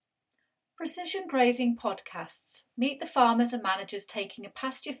Precision Grazing Podcasts meet the farmers and managers taking a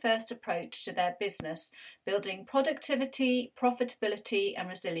pasture-first approach to their business, building productivity, profitability and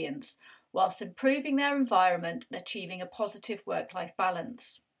resilience, whilst improving their environment and achieving a positive work-life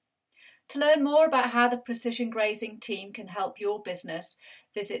balance. To learn more about how the Precision Grazing team can help your business,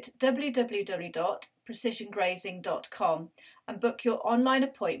 visit www.precisiongrazing.com and book your online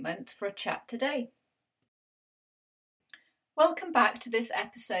appointment for a chat today. Welcome back to this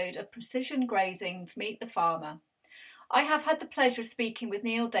episode of Precision Grazing's Meet the Farmer. I have had the pleasure of speaking with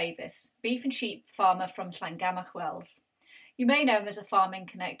Neil Davis, beef and sheep farmer from Llangamach Wells. You may know him as a Farming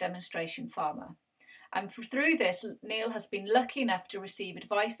Connect demonstration farmer. And through this, Neil has been lucky enough to receive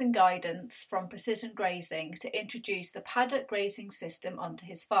advice and guidance from Precision Grazing to introduce the paddock grazing system onto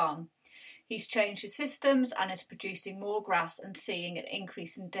his farm. He's changed his systems and is producing more grass and seeing an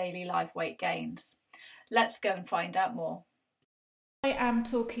increase in daily live weight gains. Let's go and find out more. I am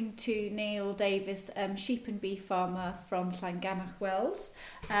talking to Neil Davis, sheep and beef farmer from Llangamach Wells.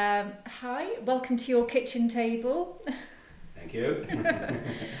 Hi, welcome to your kitchen table. Thank you.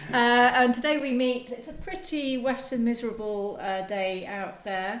 And today we meet. It's a pretty wet and miserable day out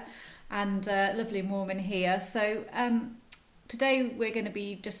there, and lovely and warm in here. So today we're going to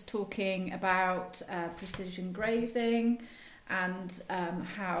be just talking about precision grazing and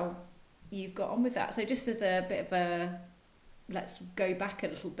how you've got on with that. So just as a bit of a let's go back a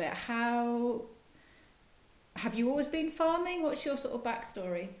little bit. How have you always been farming? What's your sort of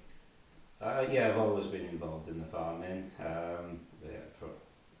backstory? Yeah, I've always been involved in the farming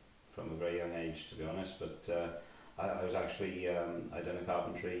from a very young age, to be honest. But I was actually I'd done a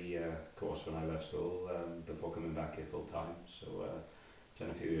carpentry course when I left school before coming back here full time. So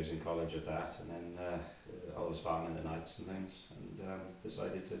done a few years in college at that, and then I was farming the nights and things, and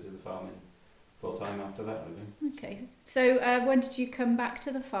decided to do the farming full time after that, really. Okay. So when did you come back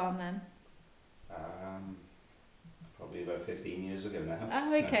to the farm then? Probably about 15 years ago now.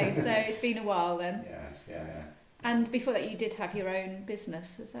 Oh, okay. So it's been a while then. Yes, yeah. And before that you did have your own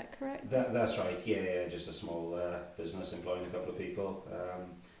business, is that correct? That's right, yeah, just a small business employing a couple of people,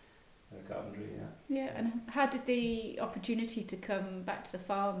 carpentry, yeah. Yeah, and how did the opportunity to come back to the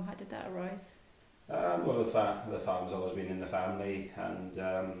farm, how did that arise? Well, the farm's always been in the family, and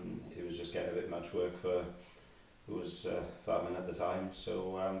it was just getting a bit much work for who was farming at the time.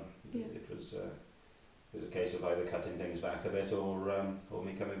 So it was a case of either cutting things back a bit or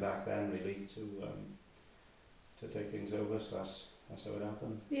me coming back then, really, to take things over. So that's how it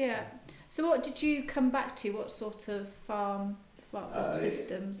happened. Yeah. So what did you come back to? What sort of farm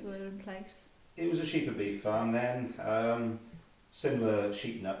systems were in place? It was a sheep and beef farm then. Similar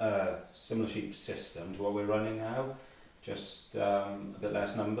sheep system to what we're running now, just a bit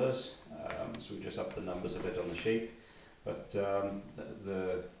less numbers. So we just upped the numbers a bit on the sheep, but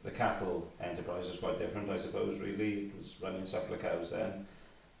the cattle enterprise was quite different, I suppose. Really, it was running suckler cows then,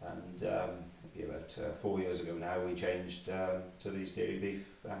 and maybe about 4 years ago now we changed to these dairy beef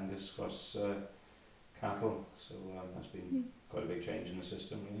Angus cross cattle. So that's been quite a big change in the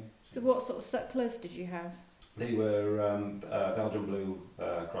system, really. So what sort of sucklers did you have? They were Belgian blue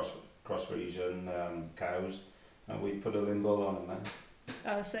cross Frisian cows, and we put a Limbull on them then.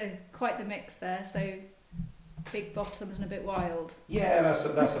 Oh, so quite the mix there. So big bottoms and a bit wild. Yeah, that's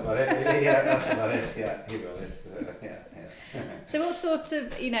about it, really. Yeah, that's about it. Yeah, you got it. Yeah. So what sort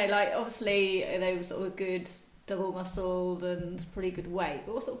of, obviously they were sort of good, double muscled and pretty good weight,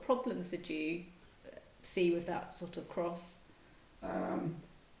 but what sort of problems did you see with that sort of cross?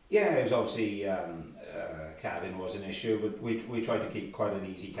 Yeah, it was obviously calving was an issue, but we tried to keep quite an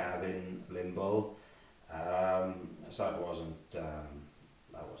easy calving Limbull, so that wasn't a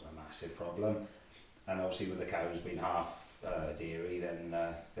massive problem. And obviously with the cows being half dairy, then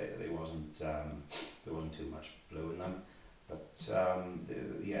there wasn't too much blue in them. But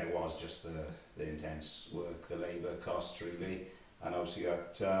it was just the intense work, the labour costs really, and obviously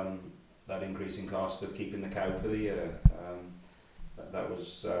that increasing cost of keeping the cow for the year. That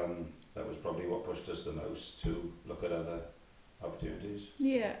was probably what pushed us the most to look at other opportunities.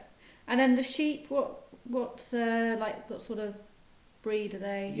 Yeah, and then the sheep, what sort of breed are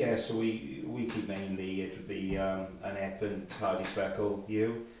they? Yeah, so we keep mainly, it would be an Epent Hardy Speckle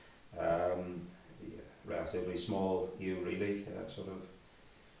ewe, relatively small ewe really, sort of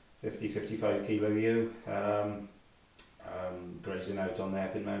 50-55 kilo ewe, grazing out on the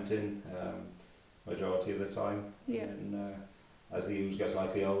Epent Mountain majority of the time. Yeah. And, as the ewes get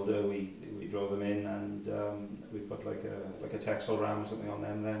slightly older, we draw them in, and we put like a Texel ram or something on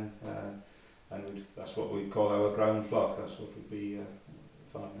them then, and that's what we call our ground flock. That's what would be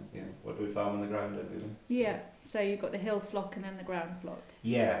farming, what we farm on the ground in, really. Yeah. So you've got the hill flock and then the ground flock.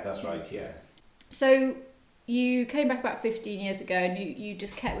 Yeah, that's right, yeah. So you came back about 15 years ago, and you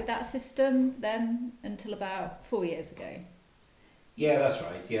just kept with that system then until about 4 years ago? Yeah, that's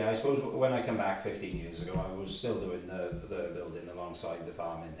right. Yeah, I suppose when I come back 15 years ago, I was still doing the building alongside the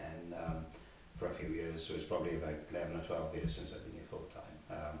farming then for a few years. So it's probably about 11 or 12 years since I've been here full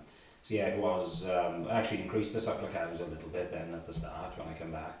time. So yeah, it was actually increased the suckler cows a little bit then at the start when I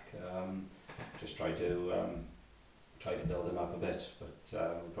come back. Just try to build them up a bit,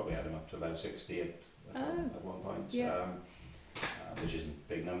 but we probably had them up to about 60 at one point. Yeah. Which isn't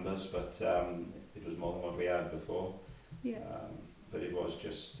big numbers, but it was more than what we had before. Yeah. But it was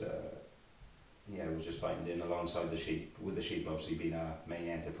just, it was just finding alongside the sheep, with the sheep obviously being our main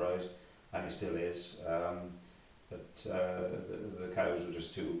enterprise, and it still is. But the cows were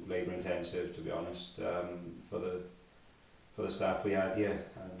just too labour intensive, to be honest, for the staff we had here,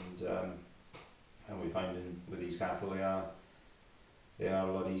 and we find with these cattle they are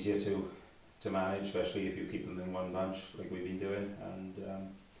a lot easier to manage, especially if you keep them in one bunch like we've been doing, and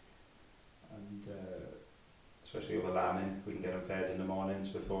especially over lambing, we can get them fed in the mornings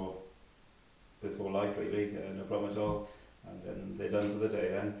before light, really, no problem at all, and then they're done for the day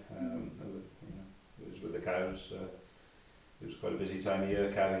then. It was with the cows, it was quite a busy time of year,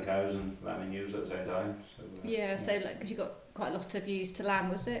 calving cows and lambing ewes at the same time. So, so like, because you got quite a lot of ewes to lamb,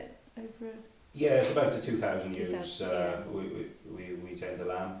 was it? Over yeah, it's about the 2,000 ewes yeah. we tend to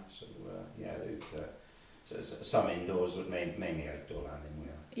lamb, so some indoors, but mainly outdoor lambing.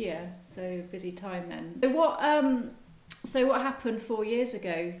 Yeah, so busy time then. So what happened 4 years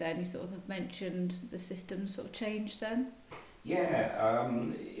ago then? You sort of have mentioned the system sort of changed then? Yeah,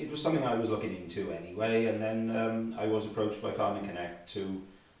 it was something I was looking into anyway, and then I was approached by Farming Connect to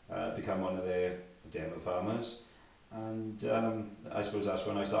become one of their demo farmers, and I suppose that's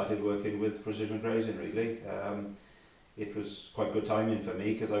when I started working with precision grazing, really. It was quite good timing for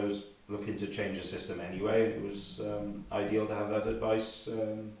me because I was looking to change the system anyway. It was ideal to have that advice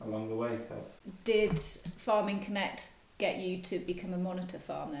along the way. Did Farming Connect get you to become a monitor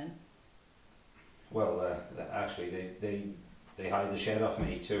farm then? Well, actually, they hired the shed off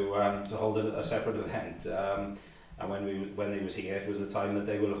me to hold a separate event. And when they was here, it was the time that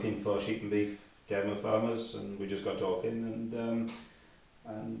they were looking for sheep and beef demo farmers, and we just got talking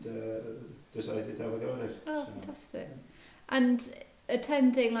and decided to have a go at it. Oh, so, fantastic! Yeah. And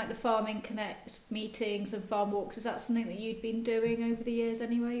attending like the Farming Connect meetings and farm walks, is that something that you'd been doing over the years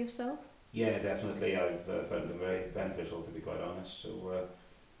anyway yourself? Yeah, definitely. I've found them very beneficial, to be quite honest. So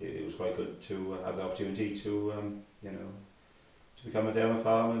it was quite good to have the opportunity to to become a demo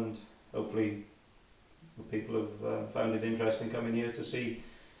farm, and hopefully people have found it interesting coming here to see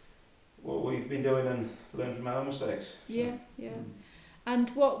what we've been doing and learn from our mistakes. Yeah, yeah. And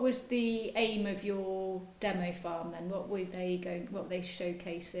what was the aim of your demo farm then? What were they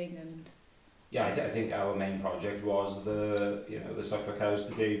showcasing? And yeah, I think our main project was the suckler cows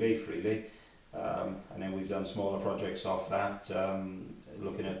to dairy beef, really, and then we've done smaller projects off that,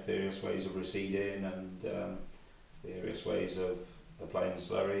 looking at various ways of reseeding and various ways of applying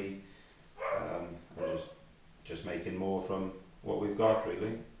slurry, and just making more from what we've got,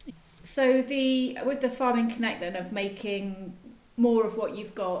 really. So with the Farming Connect then, of making more of what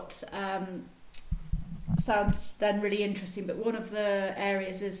you've got, sounds then really interesting, but one of the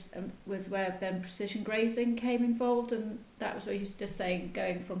areas was where then precision grazing came involved, and that was what you were just saying,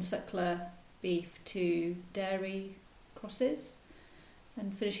 going from suckler beef to dairy crosses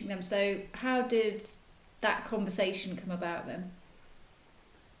and finishing them. So how did that conversation come about then?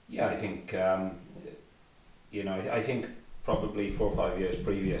 Yeah, I think I think probably 4 or 5 years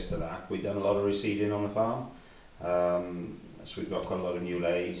previous to that, we'd done a lot of reseeding on the farm. So we've got quite a lot of new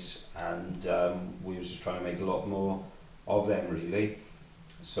lays, and we was just trying to make a lot more of them, really.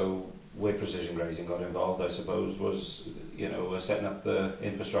 So where precision grazing got involved, I suppose, was setting up the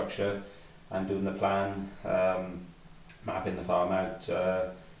infrastructure and doing the plan, mapping the farm out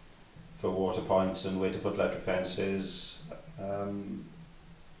for water points and where to put electric fences,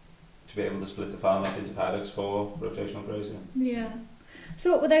 to be able to split the farm up into paddocks for rotational grazing. Yeah.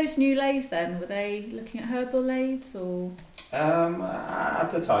 So what were those new lathes then? Were they looking at herbal lathes or? At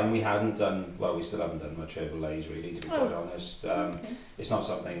the time we hadn't done, well, we still haven't done much herbal lathes, really, to be quite honest. Okay. It's not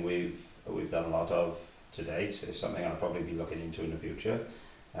something we've done a lot of to date. It's something I'll probably be looking into in the future.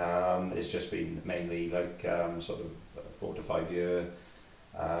 It's just been mainly like sort of 4 to 5 year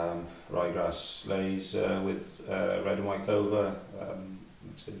ryegrass lathes with red and white clover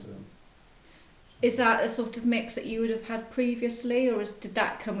mixed into them. Is that a sort of mix that you would have had previously, or did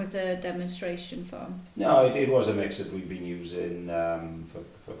that come with the demonstration farm? No, it was a mix that we've been using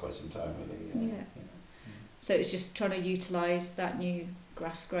for quite some time, really. Yeah. So it's just trying to utilise that new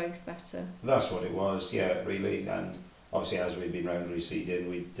grass growth better. That's what it was, yeah, really. And obviously, as we'd been round reseeding,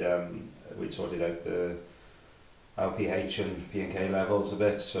 we'd sorted out the LPH and P&K levels a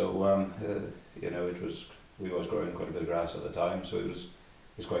bit. So we was growing quite a bit of grass at the time, so it was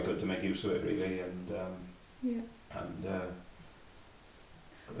quite good to make use of it, really. And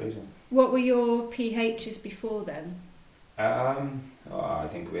grazing. What were your pHs before then? I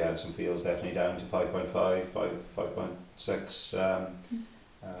think we had some fields definitely down to 5.5, 5.6,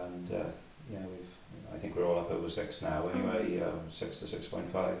 and I think we're all up over 6 now anyway, 6 to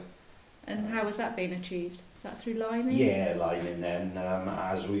 6.5. And how has that been achieved? Is that through liming? Yeah, liming then,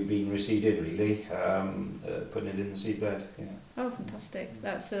 as we've been reseeding really, putting it in the seedbed. Yeah. Oh, fantastic!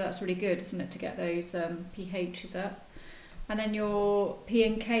 So that's really good, isn't it, to get those pHs up? And then your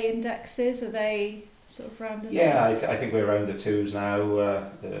P&K indexes, are they sort of around the Yeah, I think we're around the 2s now,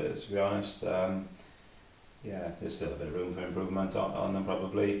 to be honest. There's still a bit of room for improvement on them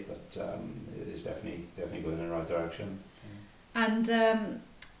probably, but it is definitely going in the right direction. And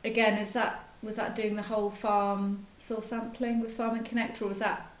again, was that doing the whole farm soil sampling with Farming Connect, or was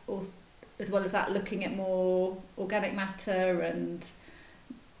that, or as well as that, looking at more organic matter and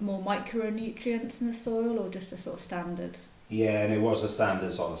more micronutrients in the soil, or just a sort of standard? Yeah, and it was a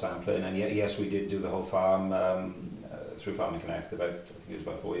standard soil sampling, and yes, we did do the whole farm through Farming Connect I think it was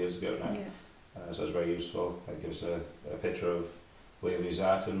about 4 years ago now. Yeah. So it was very useful. It gives us a picture of where we was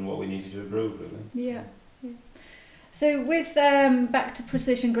at and what we needed to improve, really. Yeah. So with back to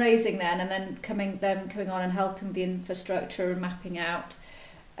precision grazing then, and then coming on and helping the infrastructure and mapping out,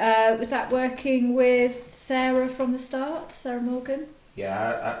 was that working with Sarah from the start, Sarah Morgan?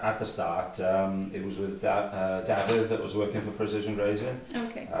 Yeah, at the start, it was with David that was working for Precision Grazing.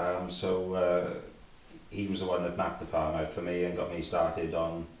 Okay. So he was the one that mapped the farm out for me and got me started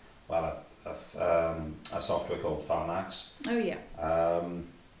on, a software called FarmAx. Oh yeah.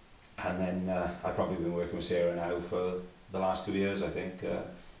 And then I've probably been working with Sarah now for the last 2 years, I think,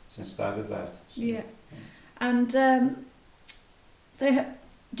 since David left. So, yeah. And so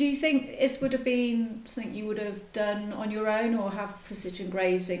do you think this would have been something you would have done on your own, or have precision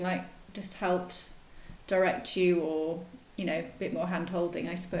grazing just helped direct you, or a bit more hand holding,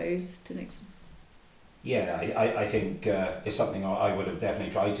 I suppose, to next? Yeah, I think it's something I would have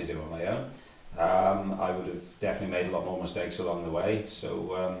definitely tried to do on my own. I would have definitely made a lot more mistakes along the way,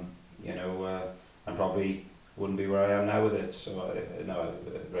 so I probably wouldn't be where I am now with it. So I'm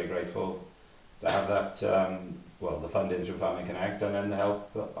very grateful to have that, the funding through Farming Connect, and then the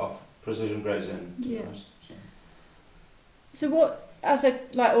help of Precision Grazing, to be honest. So what, as a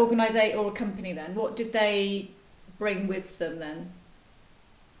organisation or a company then, what did they bring with them then?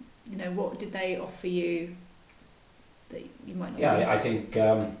 What did they offer you that you might not? Yeah,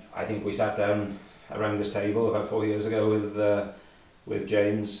 I think we sat down around this table about 4 years ago with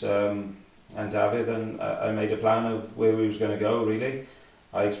James and David, and I made a plan of where we was going to go. Really,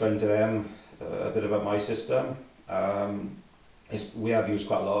 I explained to them a bit about my system. We have used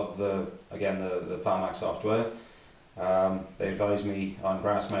quite a lot of the FarmAx software. They advised me on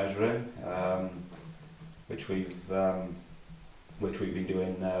grass measuring, which we've been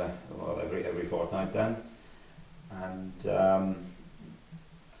doing every fortnight then,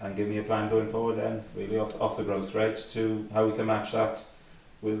 and give me a plan going forward then, really off the growth rates to how we can match that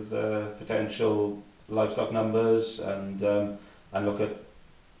with potential livestock numbers, and look at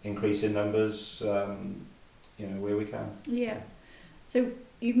increasing numbers where we can. Yeah. So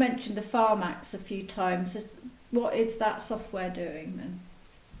you've mentioned the FarmAx a few times. What is that software doing then?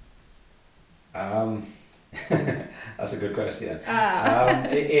 That's a good question.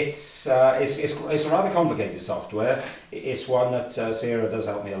 It's a rather complicated software. It's one that Sarah does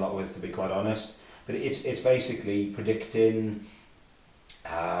help me a lot with, to be quite honest. But it's basically predicting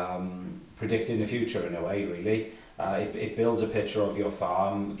the future in a way, really. It builds a picture of your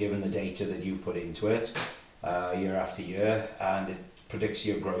farm given the data that you've put into it year after year, and it predicts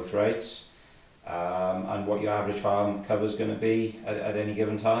your growth rates and what your average farm cover is going to be at any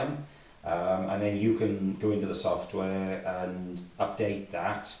given time. And then you can go into the software and update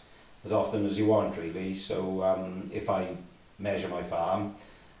that as often as you want, really. So if I measure my farm,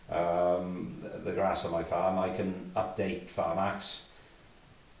 the grass on my farm, I can update FarmAx,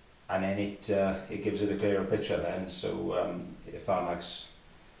 and then it gives it a clearer picture then. So if FarmAx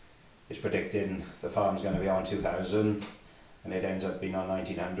is predicting the farm's going to be on 2000 and it ends up being on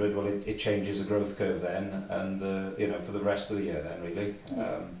 1900, well, it changes the growth curve then, and for the rest of the year then, really.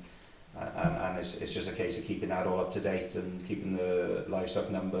 And it's just a case of keeping that all up to date, and keeping the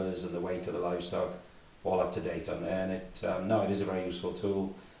livestock numbers and the weight of the livestock all up to date on there. And it is a very useful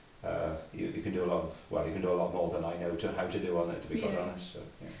tool you can do a lot of, well, you can do a lot more than I know how to do on it, to be quite honest. So,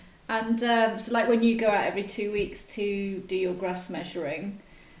 yeah. And so like when you go out every 2 weeks to do your grass measuring,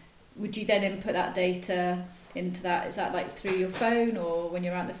 would you then input that data into that? Is that like through your phone or when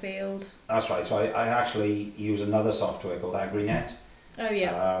you're out in the field? That's right. So I actually use another software called AgriNet. Oh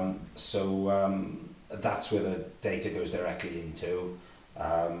yeah. That's where the data goes directly into.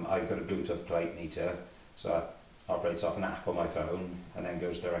 I've got a Bluetooth plate meter, so that operates off an app on my phone and then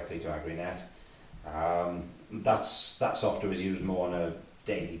goes directly to AgriNet. That software is used more on a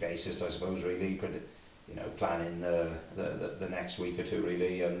daily basis, I suppose, really, planning the next week or two,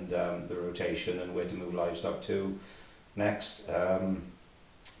 really, and the rotation and where to move livestock to next.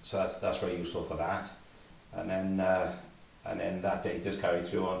 So that's very useful for that. And then that data is carried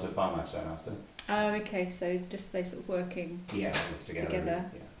through onto Farmax then after. Oh, okay. So just they sort of working together.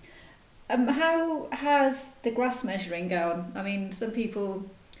 Really, yeah. How has the grass measuring gone? I mean, some people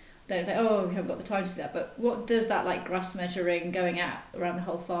don't think, oh, we haven't got the time to do that. But what does that like grass measuring going out around the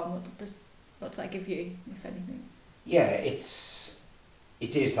whole farm? What does that give you, if anything? Yeah, it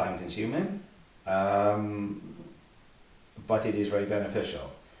is time consuming, but it is very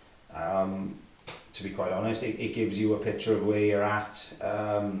beneficial. To be quite honest, it gives you a picture of where you're at.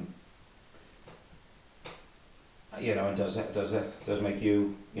 And does make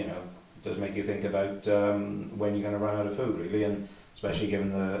you think about when you're going to run out of food, really, and especially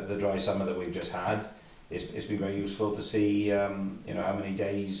given the dry summer that we've just had, it's been very useful to see how many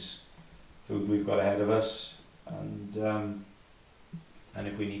days food we've got ahead of us, and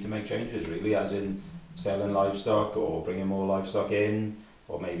if we need to make changes, really, as in selling livestock or bringing more livestock in,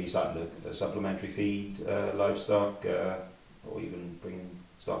 or maybe starting to supplementary feed livestock, or even bringing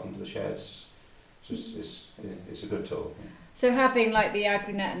stock into the sheds. It's a good tool. Yeah. So having like the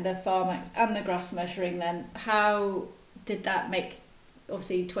AgriNet and the Farmax and the grass measuring, then how did that make?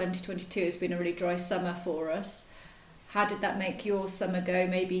 Obviously, 2022 has been a really dry summer for us. How did that make your summer go?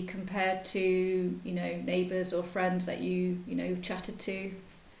 Maybe compared to neighbours or friends that you chatted to.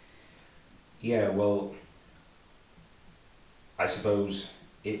 Yeah, well, I suppose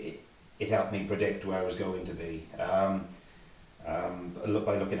it helped me predict where I was going to be. By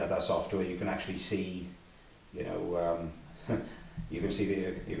looking at that software, you can actually see, you can see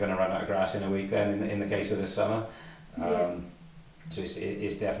that you're going to run out of grass in a week. Then, in the case of this summer, so it's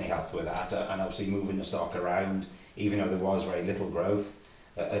definitely helped with that. And obviously, moving the stock around, even though there was very little growth,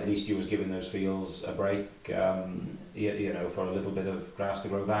 at least you was giving those fields a break. For a little bit of grass to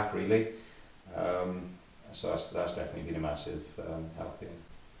grow back, really. So that's definitely been a massive help. Yeah.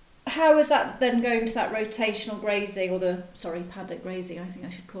 How is that then going to that rotational grazing, or paddock grazing, I think I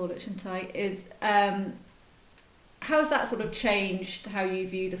should call it, shouldn't I? How has that sort of changed how you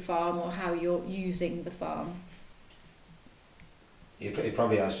view the farm or how you're using the farm? It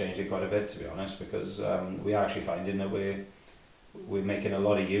probably has changed it quite a bit, to be honest, because we are actually finding that we're making a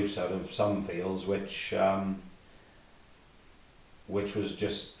lot of use out of some fields which was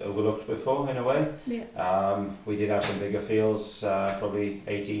just overlooked before, in a way. Yeah. We did have some bigger fields, probably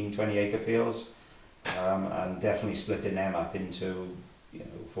 18, 20 acre fields, and definitely splitting them up into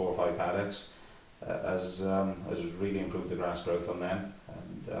 4 or 5 paddocks has really improved the grass growth on them.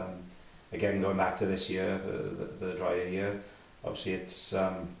 And again, going back to this year, the drier year, obviously it's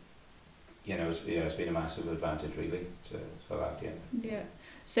it's been a massive advantage, really, for that. Yeah.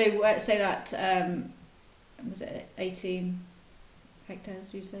 So say that was it 18 hectares,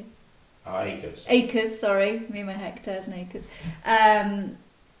 did you say? Acres. Acres, sorry. Me and my hectares and acres.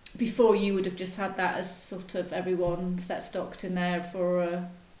 Before you would have just had that as sort of everyone set stocked in there for a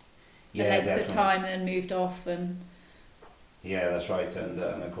length of time and then moved off. And yeah, that's right. And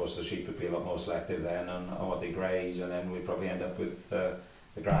of course the sheep would be a lot more selective then on what they graze, and then we'd probably end up with the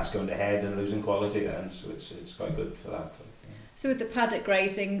grass going to head and losing quality then. So it's quite good for that. So with the paddock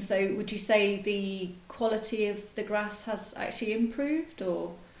grazing, so would you say the quality of the grass has actually improved,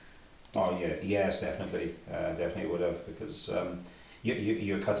 or? Oh yeah, yes, definitely, definitely would have, because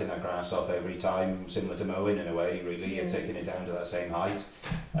you're cutting that grass off every time, similar to mowing in a way. Really, you're taking it down to that same height,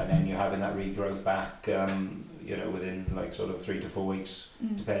 and then you're having that regrowth back. Within like sort of 3 to 4 weeks,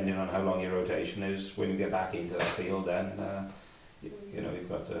 depending on how long your rotation is. When you get back into that field, then you've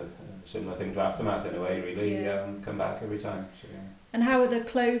got a similar thing to aftermath in a way, really. Come back every time. So, yeah. And how are the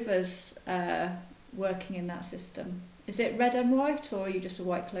clovers working in that system? Is it red and white, or are you just a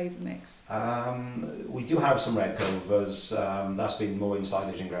white clover mix? We do have some red clovers. That's been more in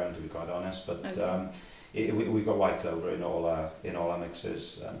silage and ground, to be quite honest. But okay. We've got white clover in all our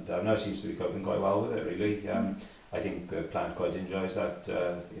mixes, and now it seems to be coping quite well with it. Really, I think the plant quite enjoys that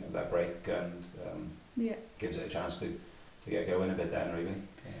that break, and gives it a chance to get going a bit then, really.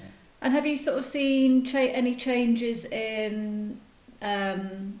 And have you sort of seen any changes in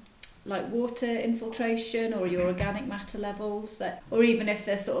like water infiltration or your organic matter levels, that, or even if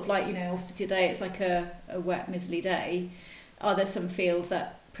there's sort of like, you know, obviously today it's like a wet miserly day, are there some fields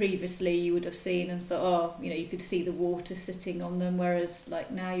that previously you would have seen and thought, oh, you know, you could see the water sitting on them, whereas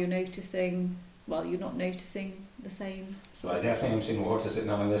like now you're noticing, well, you're not noticing the same? Well, I definitely haven't seen water sitting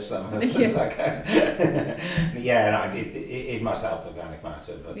on them this summer. Does that count? Yeah, no, it must help the organic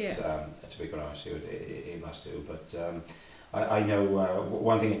matter, but to be quite honest with you, it must do. But I know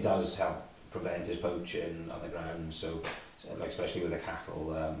one thing it does help prevent is poaching on the ground. So like especially with the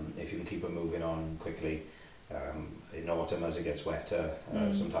cattle, if you can keep them moving on quickly. In autumn, as it gets wetter,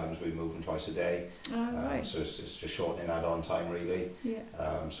 sometimes we move them twice a day. Right. So it's just shortening that on time, really. Yeah.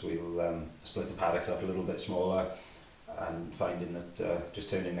 So we'll split the paddocks up a little bit smaller, and finding that just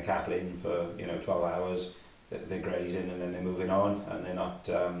turning the cattle in for 12 hours, they're grazing and then they're moving on, and they're not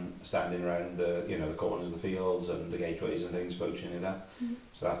standing around the the corners of the fields and the gateways and things poaching it up.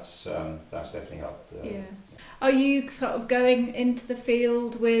 So that's definitely helped. Yeah. Are you sort of going into the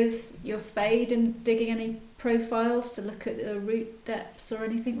field with your spade and digging any profiles to look at the root depths or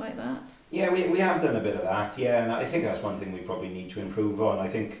anything like that? Yeah, we have done a bit of that. Yeah, and I think that's one thing we probably need to improve on. I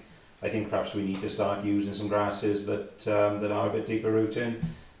think perhaps we need to start using some grasses that are a bit deeper rooting.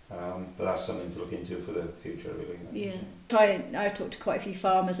 But that's something to look into for the future, really. Yeah. I talked to quite a few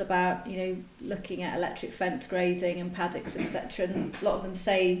farmers about, looking at electric fence grazing and paddocks, etc. And a lot of them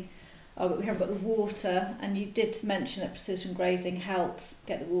say, oh, but we haven't got the water. And you did mention that precision grazing helped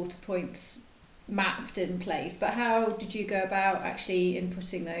get the water points mapped in place. But how did you go about actually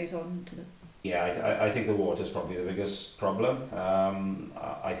inputting those onto the... Yeah, I think the water's probably the biggest problem.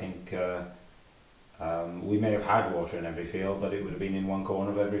 I think... we may have had water in every field, but it would have been in one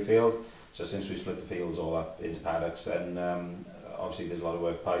corner of every field. So since we split the fields all up into paddocks, then obviously there's a lot of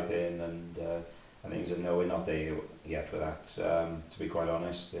work piping and things, and no, we're not there yet with that. To be quite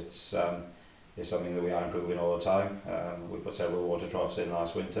honest, it's something that we are improving all the time. We put several water troughs in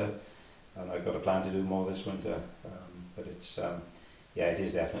last winter, and I've got a plan to do more this winter. But it's it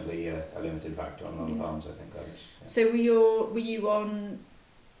is definitely a limiting factor on a lot of farms, I think. That is. Yeah. So were you on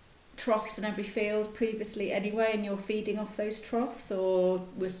troughs in every field previously anyway, and you're feeding off those troughs, or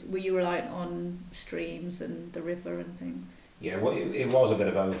were you reliant on streams and the river and things? Yeah, well, it was a bit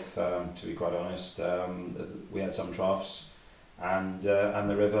of both, to be quite honest. We had some troughs and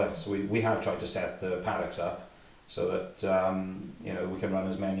the river, so we have tried to set the paddocks up so that we can run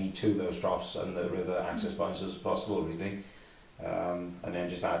as many to those troughs and the river access points as possible, really, and then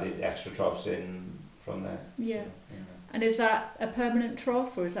just added extra troughs in from there. Yeah. And is that a permanent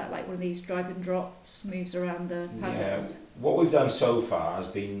trough, or is that like one of these drag and drops, moves around the paddocks? Yeah, what we've done so far has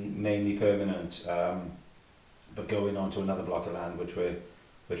been mainly permanent, but going on to another block of land, which we're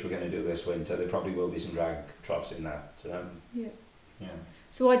going to do this winter, there probably will be some drag troughs in that. Yeah. Yeah.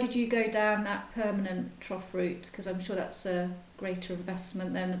 So why did you go down that permanent trough route? Because I'm sure that's a greater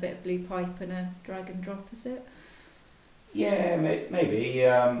investment than a bit of blue pipe and a drag and drop, is it? Yeah, maybe.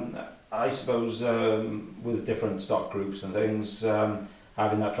 I suppose with different stock groups and things,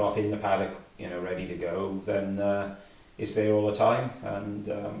 having that trough in the paddock, ready to go, then it's there all the time. And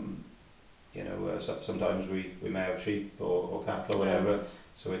sometimes we may have sheep or cattle or whatever.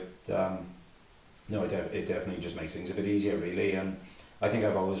 So it definitely just makes things a bit easier, really. And I think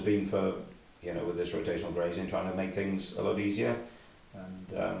I've always been for with this rotational grazing, trying to make things a lot easier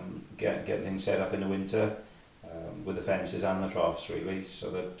and get things set up in the winter. With the fences and the troughs, really,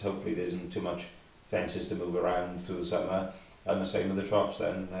 so that hopefully there isn't too much fences to move around through the summer, and the same with the troughs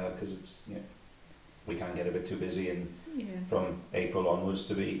then, because it's we can get a bit too busy from April onwards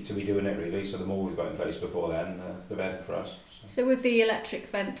to be doing it, really. So the more we've got in place before then, the better for us. So with the electric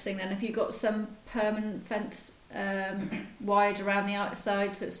fencing, then, have you got some permanent fence wide around the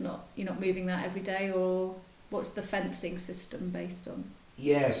outside, so you're not moving that every day, or what's the fencing system based on?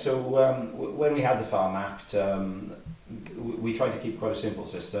 Yeah, so when we had the farm mapped, we tried to keep quite a simple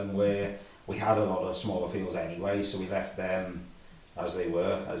system where we had a lot of smaller fields anyway, so we left them as they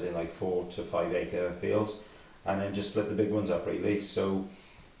were, as in like 4 to 5 acre fields, and then just split the big ones up, really. So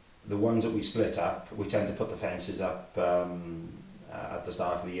the ones that we split up, we tend to put the fences up at the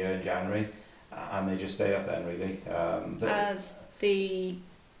start of the year in January, and they just stay up then, really.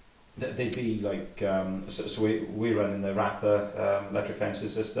 They'd be like, so we're running the wrapper electric fencing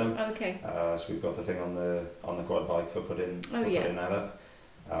system. Okay. So we've got the thing on the quad bike for putting that up.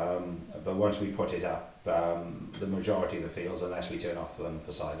 But once we put it up, the majority of the fields, unless we turn off them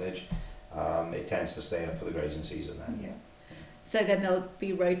for silage, it tends to stay up for the grazing season then. Yeah. So then they'll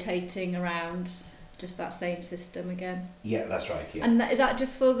be rotating around just that same system again. Yeah, that's right. Yeah. And is that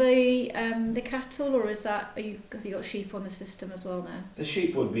just for the cattle, or is that have you got sheep on the system as well now? The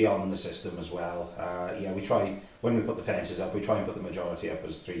sheep would be on the system as well. Yeah, we try, when we put the fences up, we try and put the majority up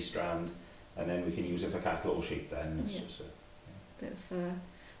as 3 strand, and then we can use it for cattle or sheep then. Yeah. So, Bit of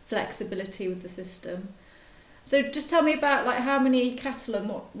flexibility with the system. So just tell me about like how many cattle and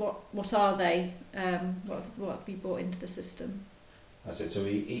what are they? What have you brought into the system? That's it. So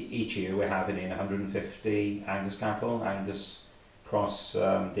each year we're having in 150 Angus cattle, Angus cross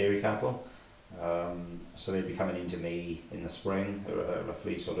dairy cattle. So they'd be coming into me in the spring,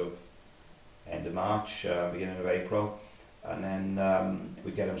 roughly sort of end of March, beginning of April, and then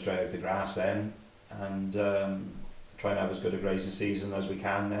we'd get them straight out to grass then, and try and have as good a grazing season as we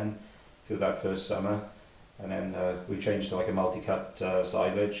can then through that first summer. And then we've changed to like a multi-cut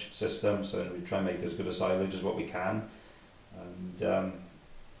silage system, so we try and make as good a silage as what we can, and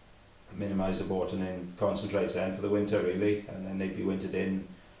minimise the boughton in concentrates then for the winter really, and then they'd be wintered in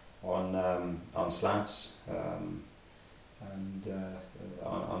on slats, and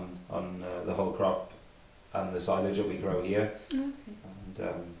on the whole crop and the silage that we grow here. Okay. And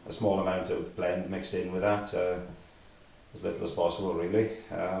a small amount of blend mixed in with that, as little as possible really,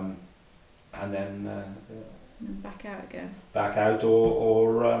 and then And back out again. back out,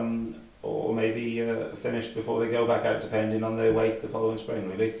 or maybe finished before they go back out, depending on their weight the following spring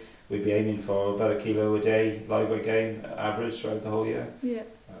really. We'd be aiming for about 1 kilo a day live weight gain average throughout the whole year. Yeah.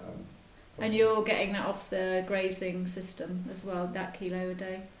 And you're getting that off the grazing system as well, that kilo a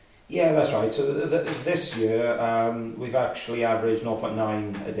day? Yeah, that's right. So this year we've actually averaged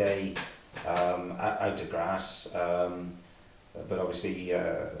 0.9 a day out of grass, but obviously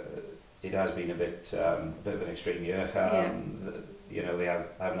it has been a bit of an extreme year. You know, they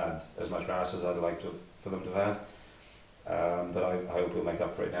haven't had as much grass as I'd like for them to have had, but I hope we'll make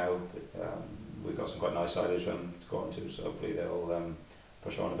up for it now. We've got some quite nice silage for them to go on to, so hopefully they'll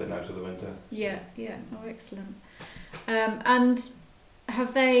push on a bit now through the winter. Yeah. Oh, excellent. And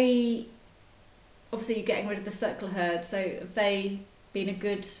have they, obviously you're getting rid of the suckle herd, so have they been a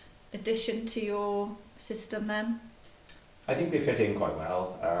good addition to your system then? I think they fit in quite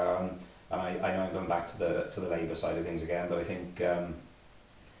well. And I know I'm going back to the labour side of things again, but I think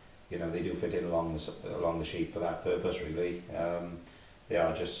you know, they do fit in along the sheep for that purpose really. They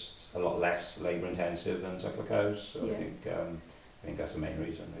are just a lot less labour intensive than suckler cows, so Yeah. I think that's the main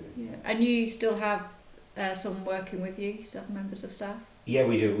reason really. Yeah. And you still have someone working with you, you still have members of staff? Yeah,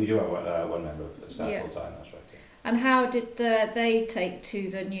 we do have one member of staff Yeah. full time, that's right. Yeah. And how did they take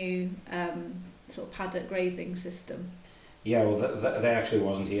to the new sort of paddock grazing system? Yeah, well, they actually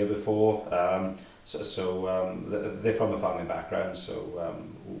wasn't here before, so they're from a farming background, so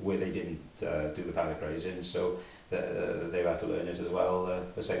where they didn't do the paddock grazing, so they've had to learn it as well,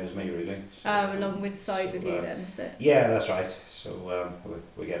 the same as me really. So, Along with side with you then, is it? Yeah, that's right. So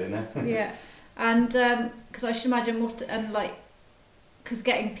we're getting there. Yeah, and because I should imagine because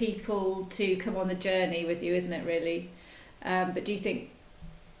getting people to come on the journey with you, isn't it really? But do you think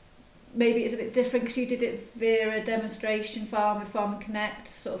maybe it's a bit different because you did it via a demonstration farm with Farm and Connect,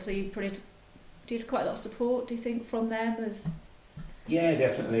 sort of, so you probably did quite a lot of support, do you think, from them as? Yeah,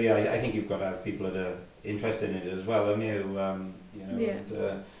 definitely. I think you've got to have people that are interested in it as well, haven't you? You know, Yeah.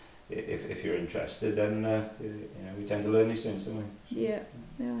 and, if you're interested, then you know, we tend to learn these things, don't we? Yeah,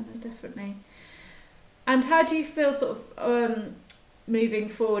 no, definitely. And how do you feel sort of moving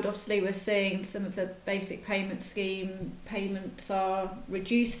forward? Obviously we're seeing some of the basic payment scheme payments are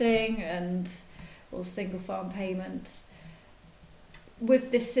reducing, or single farm payments.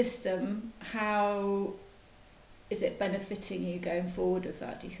 With this system, how is it benefiting you going forward with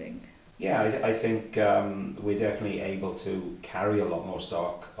that, do you think? Yeah, I think we're definitely able to carry a lot more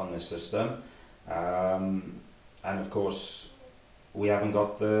stock on this system, and of course we haven't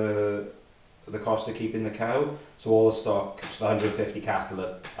got the cost of keeping the cow, so all the stock, so the 150 cattle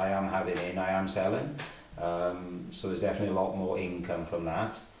that I am having in, I am selling, so there's definitely a lot more income from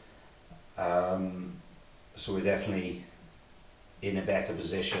that, so we're definitely in a better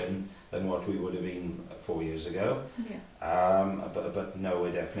position than what we would have been 4 years ago. Yeah. But no,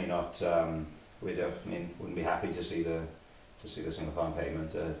 we're definitely not. We definitely wouldn't be happy to see the single farm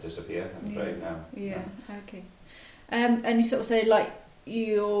payment disappear. I'm afraid now. Yeah. No. Okay. And you sort of say like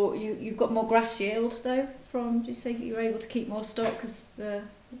you've got more grass yield though. From, do you say you were able to keep more stock because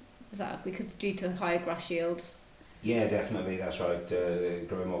is that because due to higher grass yields? Yeah, definitely. That's right.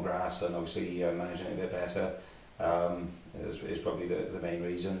 Growing more grass and obviously managing it a bit better is probably the main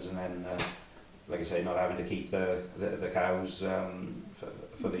reasons. And then, like I say, not having to keep the cows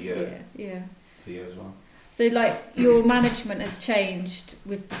for the year. Yeah. For the year as well. So like your management has changed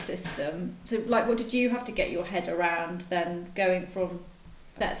with the system. So like what did you have to get your head around then going from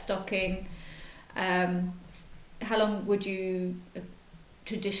set stocking? How long would you have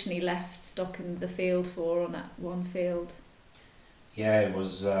traditionally left stocking the field for on that one field? Yeah, it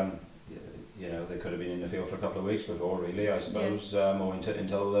was, they could have been in the field for a couple of weeks before, really, I suppose, or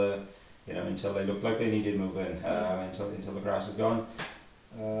until they looked like they needed moving, until the grass had gone.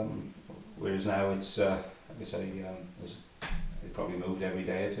 Whereas now it's, like I say, it probably moved every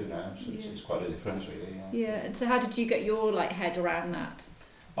day or two now, so it's quite a difference, really. Yeah, and so how did you get your head around that?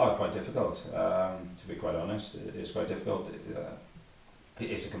 Oh, quite difficult, to be quite honest. It's quite difficult.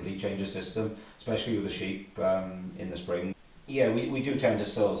 It's a complete change of system, especially with the sheep in the spring. Yeah, we do tend to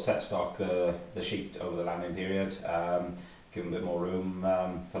still set stock the sheep over the lambing period, give them a bit more room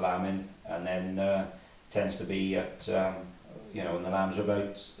for lambing, and then tends to be at, when the lambs are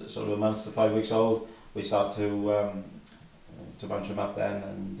about sort of a month to 5 weeks old, we start to bunch them up then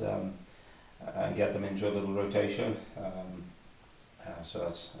and get them into a little rotation. So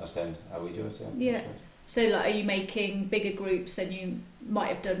that's then how we do it. Yeah. So like, are you making bigger groups than you might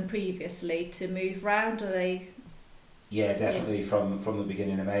have done previously to move round? Or they? Yeah, definitely. From the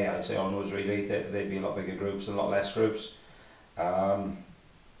beginning of May, I'd say onwards, really, they'd be a lot bigger groups and a lot less groups. And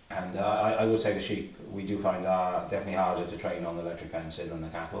I would say the sheep, we do find are definitely harder to train on the electric fencing than the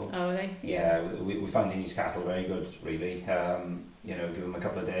cattle. Oh, are they? Yeah, we find these cattle very good, really. Give them a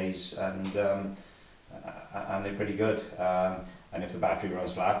couple of days and they're pretty good. And if the battery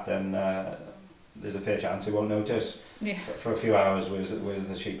runs flat, then there's a fair chance they won't notice. Yeah. For a few hours, whereas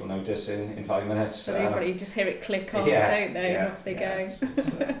the sheep will notice in 5 minutes. So they probably just hear it click off, don't they? And off they go.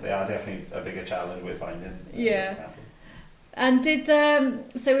 They are definitely a bigger challenge, we're finding. Yeah. And did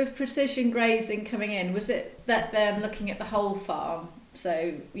so with precision grazing coming in, was it that them looking at the whole farm?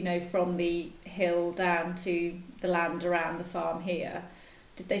 So from the hill down to the land around the farm here,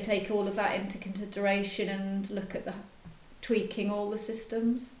 did they take all of that into consideration and look at the tweaking all the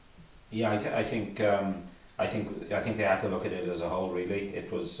systems? Yeah, I think they had to look at it as a whole. Really,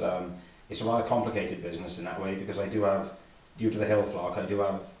 it was it's a rather complicated business in that way, because I do have, due to the hill flock, I do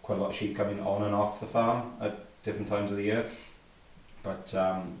have quite a lot of sheep coming on and off the farm at different times of the year. But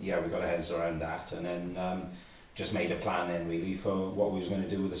we got our heads around that, and then just made a plan then really for what we was going to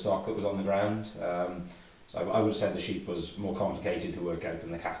do with the stock that was on the ground. So I would have said the sheep was more complicated to work out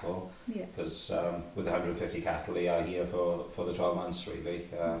than the cattle, because with 150 cattle they are here for the 12 months really.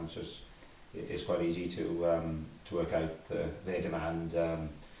 So it's quite easy to work out their demand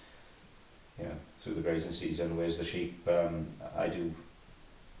through the grazing season, whereas the sheep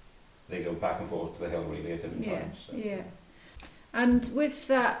they go back and forth to the hill really at different times. So. Yeah. And with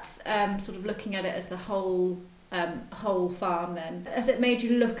that sort of looking at it as the whole farm then, has it made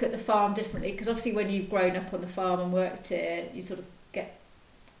you look at the farm differently? Because obviously when you've grown up on the farm and worked here, you sort of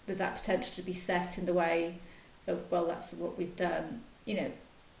there's that potential to be set in the way of, well, that's what we've done,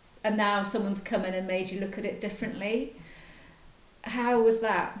 and now someone's come in and made you look at it differently. How was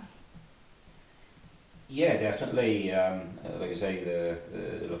that? Yeah, definitely. Like I say,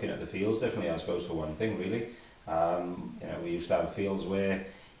 the looking at the fields differently, I suppose, for one thing, really. We used to have fields where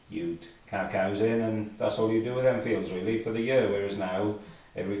you'd calve cows in and that's all you do with them fields really for the year, whereas now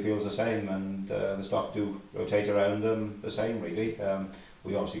every field's the same and the stock do rotate around them the same really.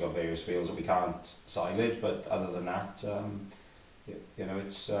 We've obviously got various fields that we can't silage, but other than that,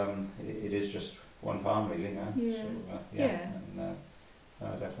 it is just one farm really now. Yeah. So,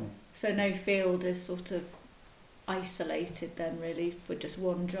 definitely. So no field is sort of isolated then really for just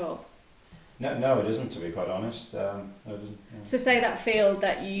one job? No, it isn't, to be quite honest. No, it isn't. No. So say that field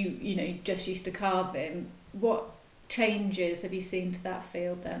that you just used to carve in, what changes have you seen to that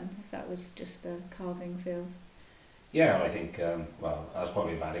field then, if that was just a calving field? Yeah, I think, that's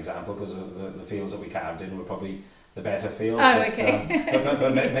probably a bad example, because the fields that we calved in were probably the better fields. Oh, okay.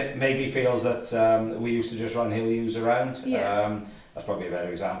 but maybe fields that we used to just run hill ewes around. Yeah. That's probably a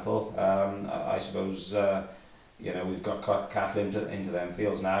better example. I suppose... we've got cattle into them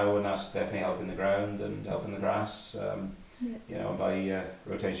fields now, and that's definitely helping the ground and helping the grass. By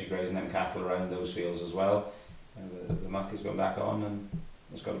rotation grazing them cattle around those fields as well, the muck is going back on, and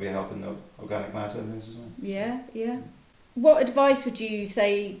it's got to be helping the organic matter and things as well. Yeah. What advice would you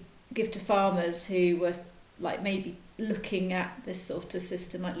say give to farmers who were like maybe looking at this sort of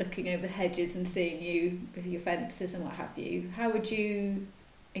system, like looking over the hedges and seeing you with your fences and what have you? How would you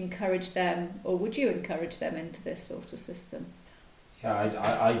encourage them, or would you encourage them into this sort of system? Yeah,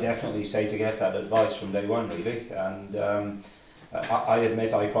 I definitely say to get that advice from day one really, and I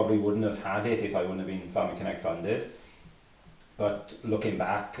admit I probably wouldn't have had it if I wouldn't have been Farming Connect funded. but looking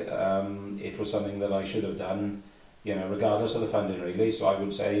back, it was something that I should have done, regardless of the funding really. So I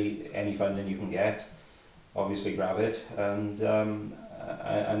would say any funding you can get, obviously grab it, and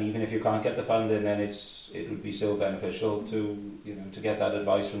even if you can't get the funding, then it would be still beneficial to get that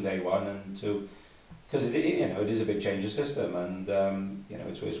advice from day one, and because it is a big change of system, and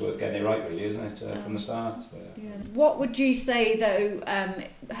it's worth getting it right really, isn't it, from the start. Yeah. What would you say though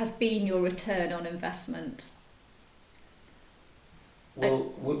has been your return on investment?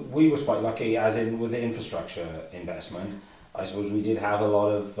 Well, we was quite lucky, as in with the infrastructure investment. I suppose we did have a lot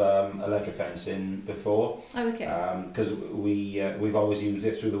of electric fencing before. Oh, okay. Because we've always used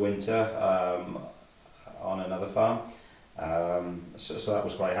it through the winter on another farm. So that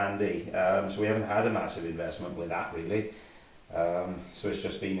was quite handy. So we haven't had a massive investment with that really. So it's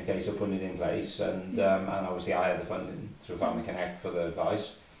just been a case of putting it in place, and obviously I had the funding through Farming Connect for the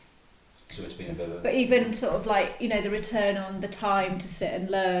advice. So it's been a bit of... But even sort of like, the return on the time to sit and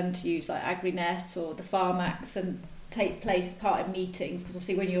learn to use like AgriNet or the FarmAx and take place part of meetings, because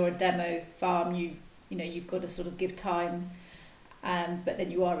obviously when you're a demo farm, you've got to sort of give time, but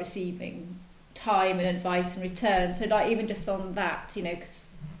then you are receiving time and advice in return. So like even just on that,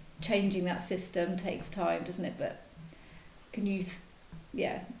 because changing that system takes time, doesn't it? But can you...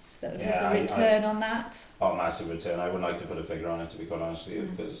 So has the return on that? Oh, massive return. I wouldn't like to put a figure on it, to be quite honest with you,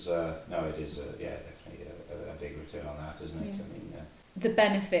 because no, it is definitely a big return on that, isn't it? Yeah. I mean, the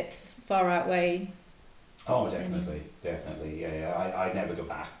benefits far outweigh. Oh, definitely. Yeah. I'd never go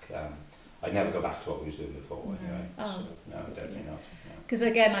back. I'd never go back to what we was doing before. Anyway. Oh, so, no, definitely not. Because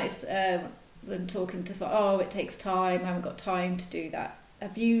again, when talking to it takes time. I haven't got time to do that.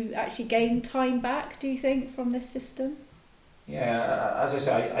 Have you actually gained time back, do you think, from this system? Yeah, as I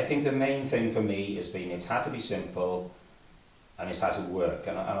say, I think the main thing for me has been it's had to be simple and it's had to work.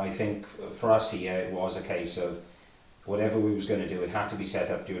 And I think for us here, it was a case of whatever we was going to do, it had to be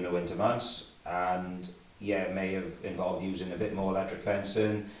set up during the winter months. And it may have involved using a bit more electric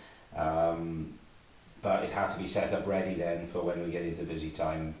fencing, but it had to be set up ready then for when we get into busy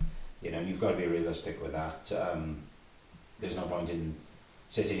time. And you've got to be realistic with that. There's no point in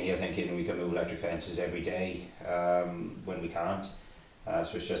sitting here thinking we can move electric fences every day when we can't.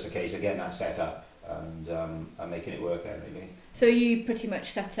 So it's just a case of getting that set up and making it work then really. So are you pretty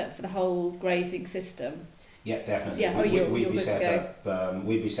much set up for the whole grazing system? Yeah, definitely. Yeah, we'd be set up.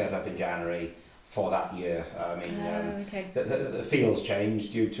 We'd be set up in January for that year. I mean, okay. the fields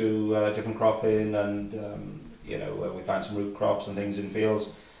change due to different cropping, and we plant some root crops and things in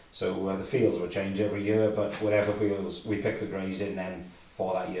fields. So the fields will change every year, but whatever fields we pick for grazing then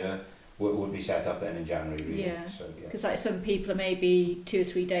for that year would be set up then in January really. Yeah, because like some people are maybe 2 or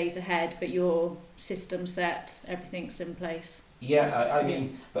 3 days ahead, but your system set, everything's in place. Yeah, I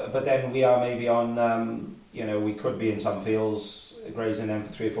mean, but then we are maybe on, we could be in some fields grazing them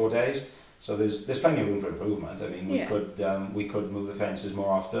for 3 or 4 days. So there's plenty of room for improvement. I mean, we could move the fences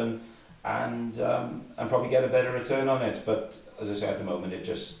more often, and probably get a better return on it. But as I say, at the moment, it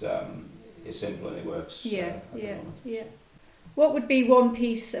just is simple and it works. Yeah. What would be one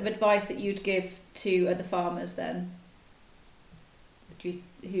piece of advice that you'd give to other farmers then?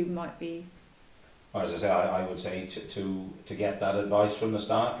 Who might be... Well, as I say, I would say to get that advice from the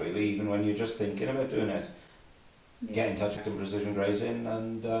start, really, even when you're just thinking about doing it. Yeah. Get in touch with Precision Grazing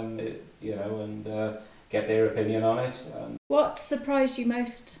and get their opinion on it. What surprised you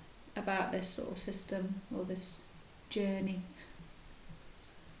most about this sort of system or this journey?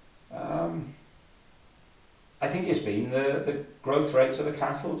 I think it's been the growth rates of the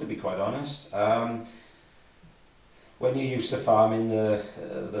cattle, to be quite honest. When you're used to farming the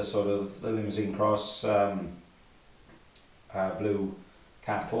sort of the Limousin Cross blue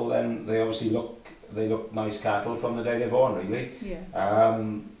cattle, then they obviously look nice cattle from the day they're born, really. Yeah.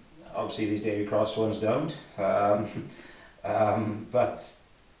 Obviously these dairy cross ones don't. But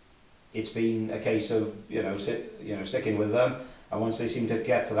it's been a case of sticking with them, and once they seem to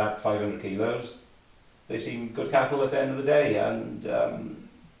get to that 500 kilos, they seem good cattle at the end of the day, and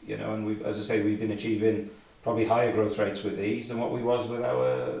and we, as I say, we've been achieving probably higher growth rates with these than what we was with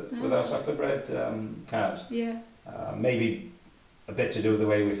our suckler bred calves. Yeah. Maybe a bit to do with the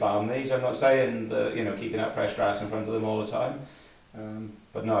way we farm these. I'm not saying keeping that fresh grass in front of them all the time,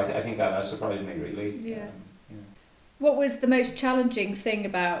 but no, I think that has surprised me really. Yeah. What was the most challenging thing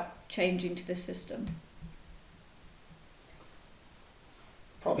about changing to this system?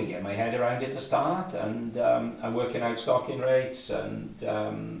 Probably get my head around it to start, and working out stocking rates, and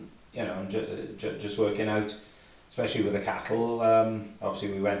just working out, especially with the cattle.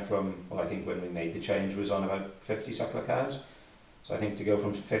 Obviously, we went from, I think when we made the change was on about 50 suckler cows. So I think to go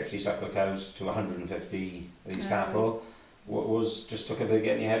from 50 suckler cows to 150 of these cattle, was just took a bit of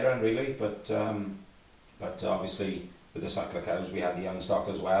getting your head around really, but obviously with the Sackler cows we had the young stock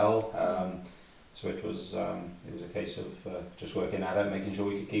as well, so it was a case of just working at it, making sure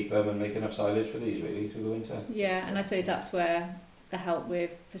we could keep them and make enough silage for these really through the winter. Yeah, and I suppose that's where the help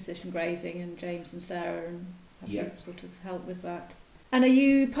with precision grazing and James and Sarah and have sort of help with that. And are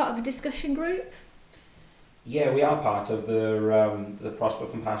you part of a discussion group? Yeah, we are part of the Prosper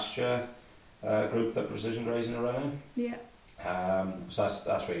from Pasture group that Precision Grazing are running. Yeah. So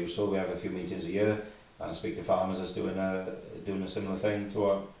that's very useful. We have a few meetings a year and speak to farmers that's doing a similar thing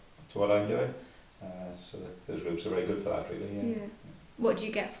to what I'm doing. So those groups are very good for that, really. Yeah. What do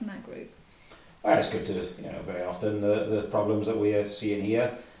you get from that group? Well, it's good to, very often the problems that we are seeing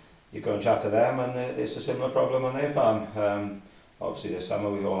here, you go and chat to them and it's a similar problem on their farm. Obviously this summer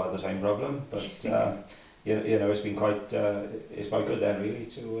we've all had the same problem, but it's been quite good then really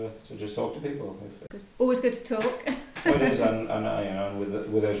to just talk to people. Always good to talk. Well, it is, and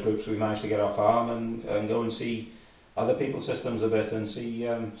with those groups we managed to get off farm and go and see other people's systems a bit and see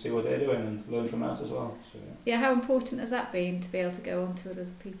what they're doing and learn from that as well. So, yeah, how important has that been to be able to go onto other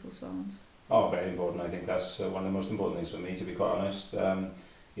people's farms? Oh, very important. I think that's one of the most important things for me, to be quite honest.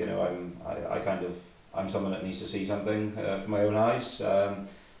 I'm someone that needs to see something from my own eyes.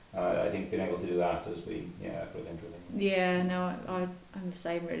 I think being able to do that has been brilliant. Really. Yeah, no, I'm the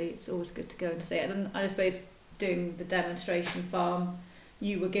same really. It's always good to go and see it. And I suppose doing the demonstration farm,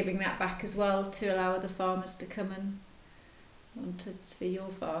 you were giving that back as well to allow other farmers to come and want to see your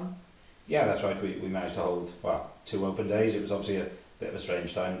farm. Yeah, that's right. We managed to hold 2 open days. It was obviously a bit of a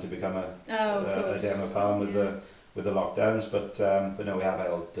strange time to become a demo farm with the lockdowns, but no, we have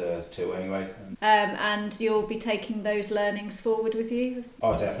held 2 anyway. And you'll be taking those learnings forward with you?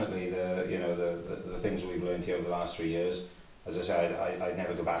 Oh, definitely. The things we've learned here over the last 3 years, as I said, I'd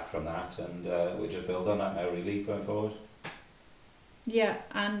never go back from that, and we'll just build on that now really going forward. Yeah,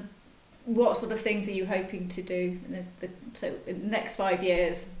 and what sort of things are you hoping to do in the next 5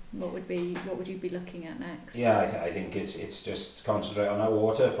 years? What would you be looking at next? Yeah, I think it's just concentrate on our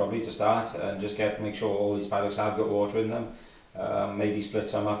water probably to start, and just make sure all these paddocks have got water in them. Maybe split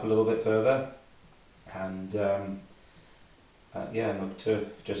some up a little bit further, and look to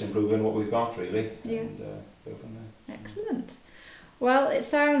just improving what we've got really, and go from there. Excellent. Well, it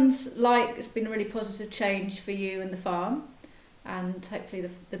sounds like it's been a really positive change for you and the farm, and hopefully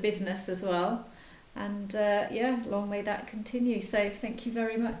the business as well. And long may that continue. So thank you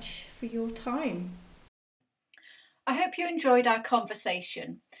very much for your time. I hope you enjoyed our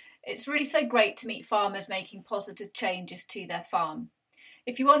conversation. It's really so great to meet farmers making positive changes to their farm.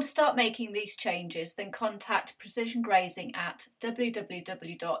 If you want to start making these changes, then contact Precision Grazing at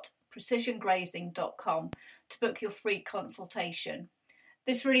www.precisiongrazing.com to book your free consultation.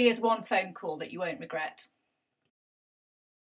 This really is one phone call that you won't regret.